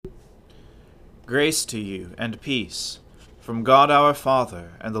Grace to you and peace from God our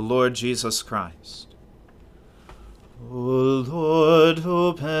Father and the Lord Jesus Christ. O Lord,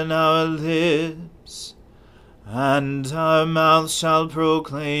 open our lips, and our mouths shall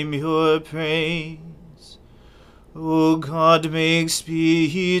proclaim your praise. O God, make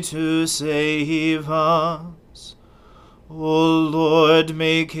speed to save us. O Lord,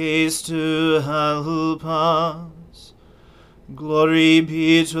 make haste to help us. Glory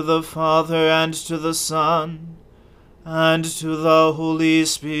be to the Father, and to the Son, and to the Holy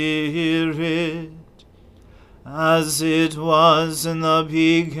Spirit, as it was in the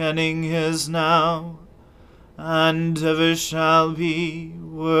beginning, is now, and ever shall be,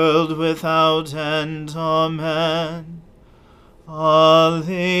 world without end. Amen. Alleluia.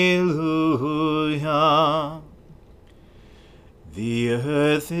 The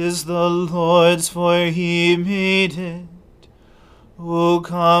earth is the Lord's, for he made it. O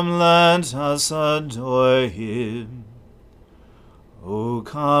come, let us adore him. O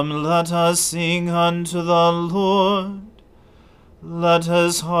come, let us sing unto the Lord. Let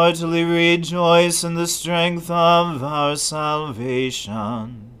us heartily rejoice in the strength of our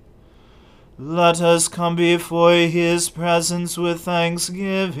salvation. Let us come before his presence with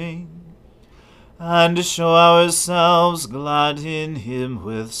thanksgiving, and show ourselves glad in him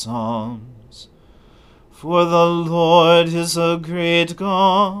with psalms. For the Lord is a great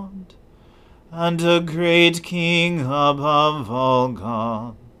God, and a great King above all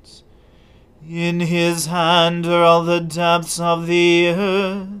gods. In his hand are all the depths of the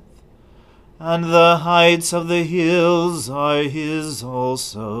earth, and the heights of the hills are his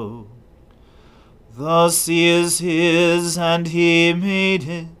also. The sea is his, and he made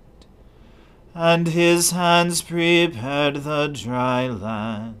it, and his hands prepared the dry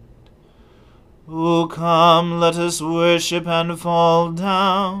land. O come, let us worship and fall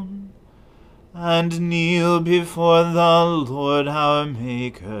down, and kneel before the Lord our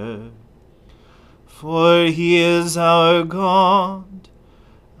Maker. For he is our God,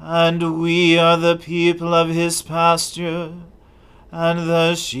 and we are the people of his pasture, and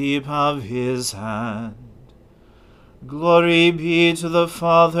the sheep of his hand. Glory be to the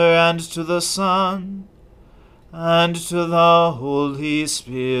Father, and to the Son, and to the Holy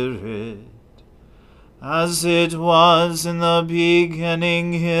Spirit, as it was in the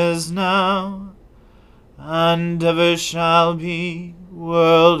beginning, is now, and ever shall be,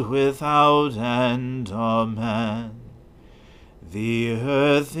 world without end. Amen. The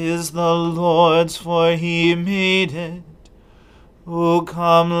earth is the Lord's, for he made it. O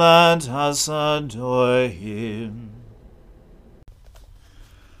come, let us adore him.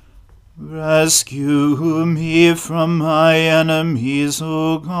 Rescue me from my enemies,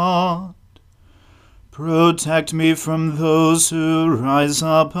 O God. Protect me from those who rise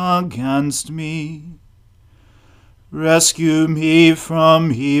up against me. Rescue me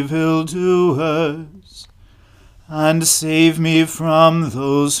from evildoers, and save me from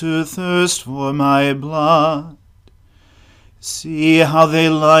those who thirst for my blood. See how they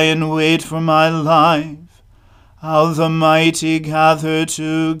lie in wait for my life, how the mighty gather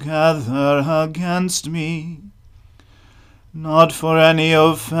together against me. Not for any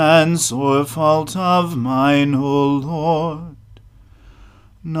offense or fault of mine, O Lord,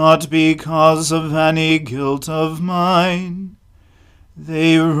 not because of any guilt of mine.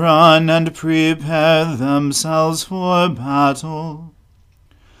 They run and prepare themselves for battle.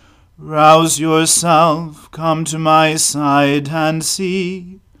 Rouse yourself, come to my side and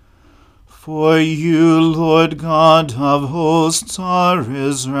see. For you, Lord God of hosts, are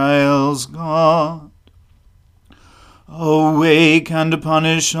Israel's God. Awake and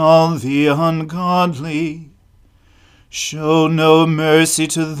punish all the ungodly. Show no mercy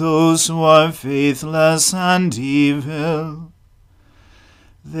to those who are faithless and evil.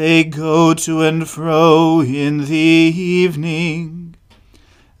 They go to and fro in the evening.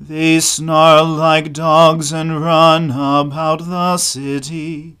 They snarl like dogs and run about the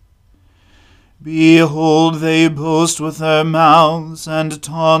city. Behold, they boast with their mouths, and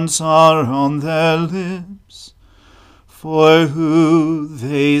taunts are on their lips. For who,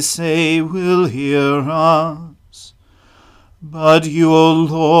 they say, will hear us? But you, O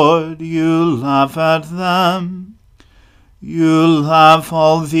Lord, you laugh at them. You laugh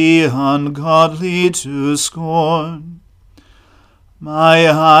all the ungodly to scorn. My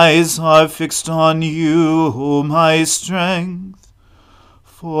eyes are fixed on you, O my strength.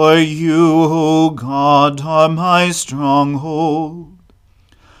 For you, O God, are my stronghold.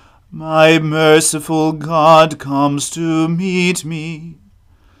 My merciful God comes to meet me.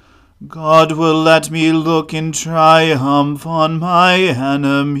 God will let me look in triumph on my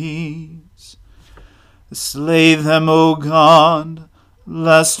enemies. Slay them, O God,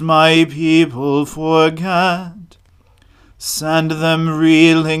 lest my people forget. Send them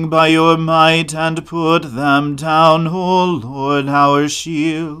reeling by your might, and put them down, O Lord, our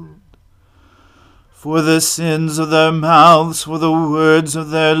shield. For the sins of their mouths, for the words of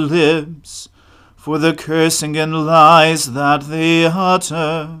their lips, for the cursing and lies that they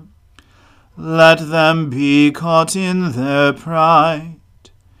utter, let them be caught in their pride.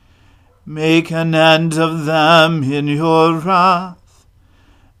 Make an end of them in your wrath.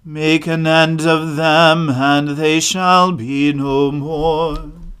 Make an end of them, and they shall be no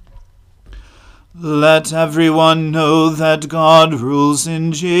more. Let everyone know that God rules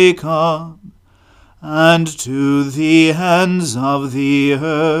in Jacob, and to the ends of the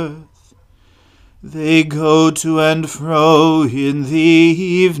earth. They go to and fro in the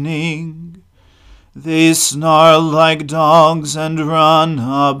evening. They snarl like dogs and run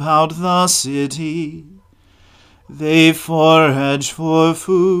about the city. They forage for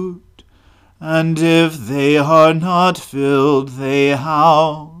food, and if they are not filled, they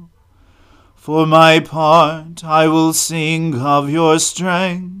howl. For my part, I will sing of your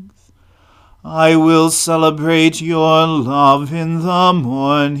strength. I will celebrate your love in the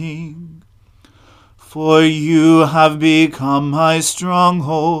morning. For you have become my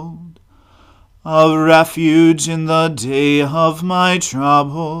stronghold, a refuge in the day of my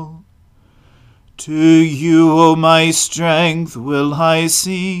trouble. To you, O my strength, will I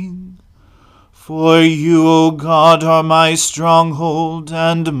sing. For you, O God, are my stronghold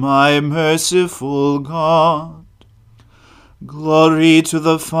and my merciful God. Glory to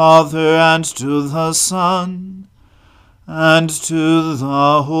the Father, and to the Son, and to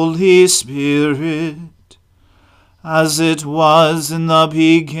the Holy Spirit, as it was in the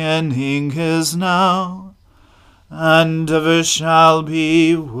beginning, is now, and ever shall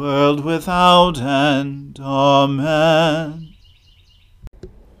be, world without end. Amen.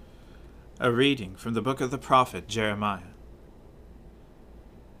 A reading from the book of the prophet Jeremiah.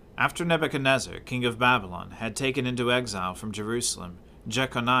 After Nebuchadnezzar, king of Babylon, had taken into exile from Jerusalem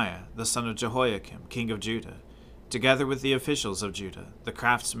Jeconiah, the son of Jehoiakim, king of Judah, together with the officials of Judah, the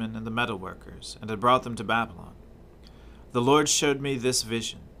craftsmen and the metalworkers, and had brought them to Babylon, the Lord showed me this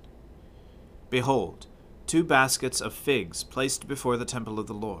vision. Behold, 2 baskets of figs placed before the temple of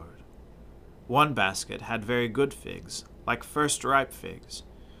the Lord. One basket had very good figs, like first-ripe figs,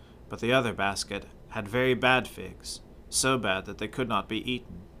 but the other basket had very bad figs, so bad that they could not be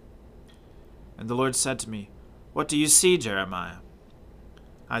eaten. And the Lord said to me, What do you see, Jeremiah?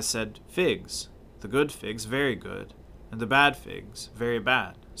 I said, Figs, the good figs very good, and the bad figs very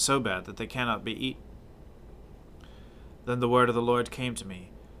bad, so bad that they cannot be eaten. Then the word of the Lord came to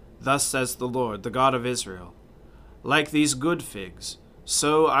me, Thus says the Lord, the God of Israel, Like these good figs,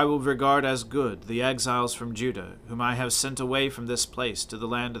 so I will regard as good the exiles from Judah, whom I have sent away from this place to the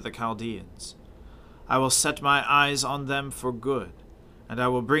land of the Chaldeans. I will set my eyes on them for good, and I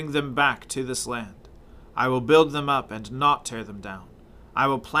will bring them back to this land. I will build them up and not tear them down. I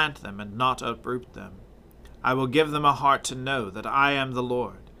will plant them and not uproot them. I will give them a heart to know that I am the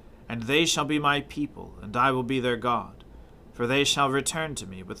Lord, and they shall be my people, and I will be their God. For they shall return to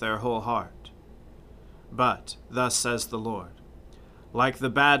me with their whole heart. But, thus says the Lord, like the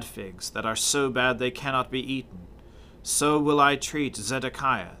bad figs that are so bad they cannot be eaten, so will I treat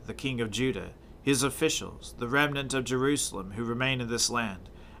Zedekiah, the king of Judah, his officials, the remnant of Jerusalem who remain in this land,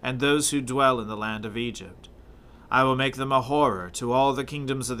 and those who dwell in the land of Egypt. I will make them a horror to all the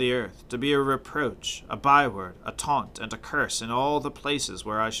kingdoms of the earth, to be a reproach, a byword, a taunt, and a curse in all the places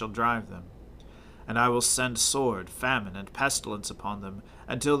where I shall drive them. And I will send sword, famine, and pestilence upon them,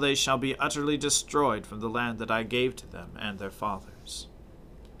 until they shall be utterly destroyed from the land that I gave to them and their fathers.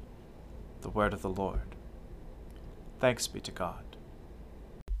 The word of the Lord. Thanks be to God.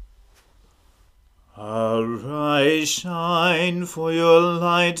 Arise, shine, for your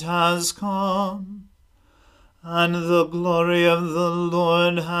light has come, and the glory of the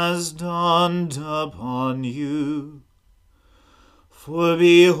Lord has dawned upon you. For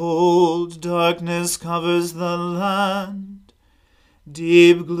behold, darkness covers the land,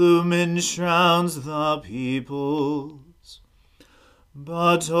 deep gloom enshrouds the peoples.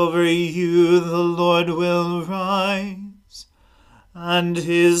 But over you the Lord will rise, and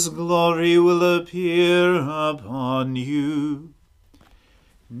his glory will appear upon you.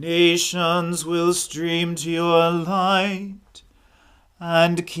 Nations will stream to your light,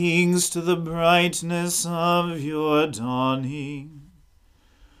 and kings to the brightness of your dawning.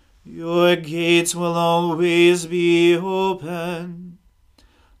 Your gates will always be open.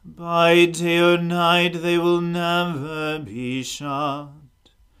 By day or night they will never be shut.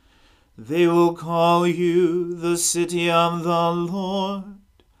 They will call you the city of the Lord,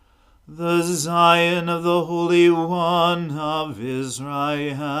 the Zion of the Holy One of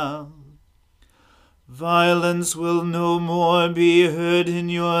Israel. Violence will no more be heard in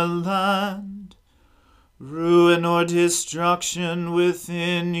your land, ruin or destruction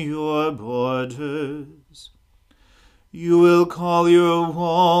within your borders. You will call your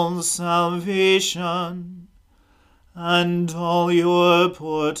walls salvation, and all your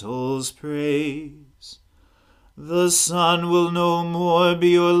portals praise. The sun will no more be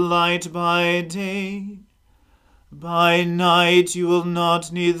your light by day. By night you will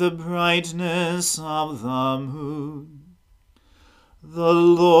not need the brightness of the moon. The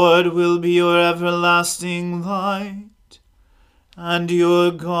Lord will be your everlasting light, and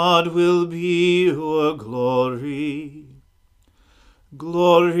your God will be your glory.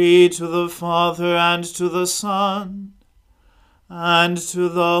 Glory to the Father, and to the Son, and to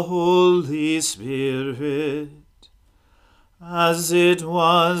the Holy Spirit, as it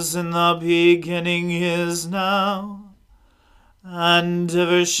was in the beginning, is now, and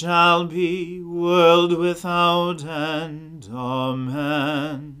ever shall be, world without end.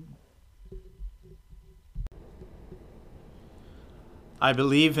 Amen. I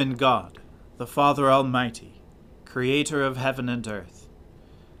believe in God, the Father Almighty, creator of heaven and earth.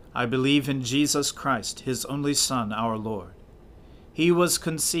 I believe in Jesus Christ, his only Son, our Lord. He was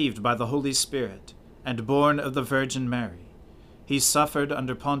conceived by the Holy Spirit and born of the Virgin Mary. He suffered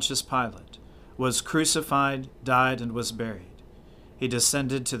under Pontius Pilate, was crucified, died, and was buried. He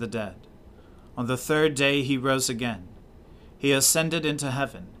descended to the dead. On the third day he rose again. He ascended into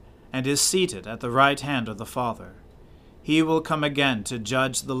heaven, and is seated at the right hand of the Father. He will come again to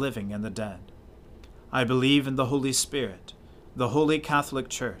judge the living and the dead. I believe in the Holy Spirit, the Holy Catholic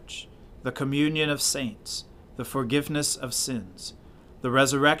Church, the communion of saints, the forgiveness of sins, the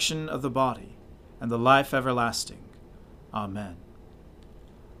resurrection of the body, and the life everlasting. Amen.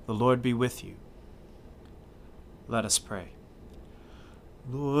 The Lord be with you. Let us pray.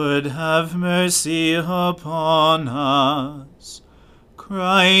 Lord, have mercy upon us.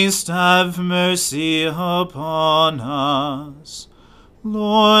 Christ, have mercy upon us.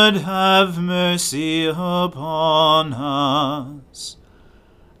 Lord, have mercy upon us.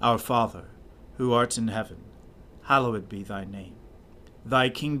 Our Father, who art in heaven, hallowed be thy name. Thy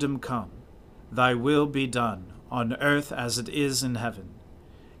kingdom come, thy will be done, on earth as it is in heaven.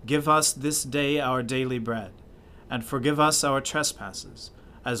 Give us this day our daily bread, and forgive us our trespasses,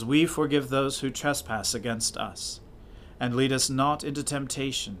 as we forgive those who trespass against us. And lead us not into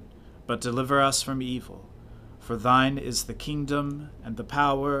temptation, but deliver us from evil. For thine is the kingdom, and the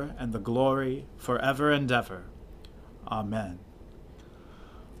power, and the glory, forever and ever. Amen.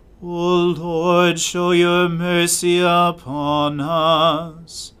 O Lord, show your mercy upon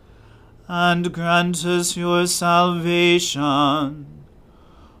us, and grant us your salvation.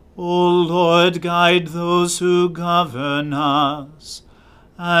 O Lord, guide those who govern us,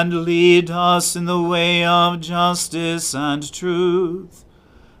 and lead us in the way of justice and truth.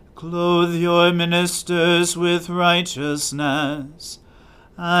 Clothe your ministers with righteousness,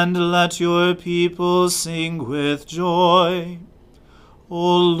 and let your people sing with joy.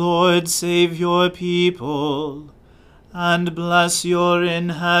 O Lord, save your people, and bless your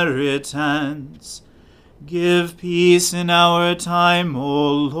inheritance. Give peace in our time,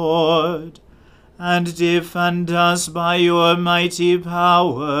 O Lord, and defend us by your mighty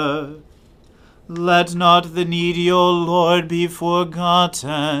power. Let not the needy, O Lord, be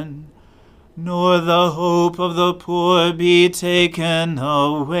forgotten, nor the hope of the poor be taken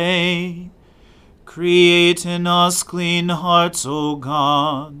away. Create in us clean hearts, O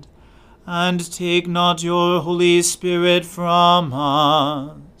God, and take not your Holy Spirit from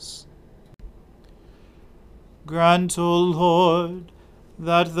us. Grant, O Lord,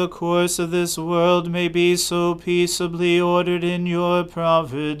 that the course of this world may be so peaceably ordered in your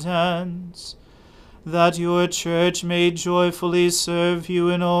providence, that your church may joyfully serve you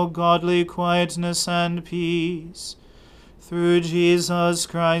in all godly quietness and peace, through Jesus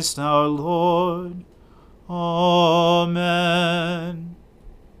Christ our Lord. Amen.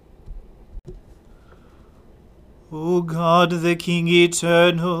 O God, the King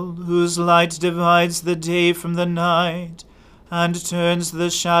eternal, whose light divides the day from the night, and turns the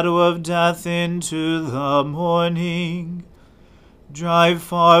shadow of death into the morning, drive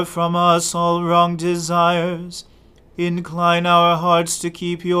far from us all wrong desires, incline our hearts to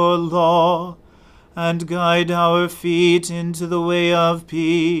keep your law, and guide our feet into the way of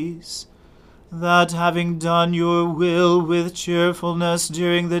peace, that having done your will with cheerfulness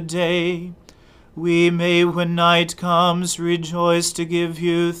during the day, we may, when night comes, rejoice to give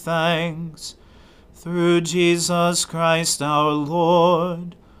you thanks. Through Jesus Christ our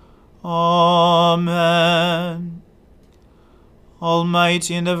Lord. Amen.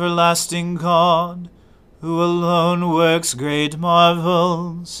 Almighty and everlasting God, who alone works great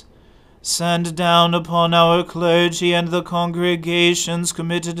marvels, send down upon our clergy and the congregations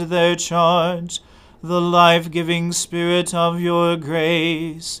committed to their charge the life-giving Spirit of your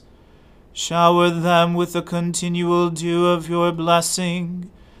grace. Shower them with the continual dew of your blessing,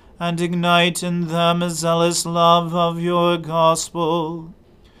 and ignite in them a zealous love of your gospel.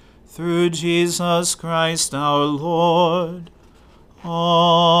 Through Jesus Christ our Lord.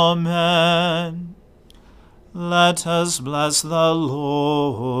 Amen. Let us bless the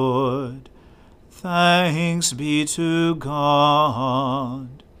Lord. Thanks be to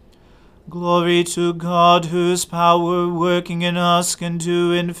God. Glory to God, whose power working in us can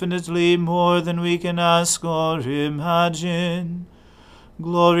do infinitely more than we can ask or imagine.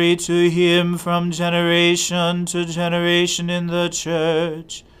 Glory to him from generation to generation in the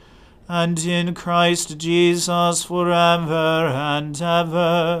church, and in Christ Jesus forever and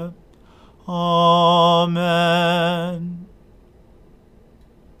ever. Amen.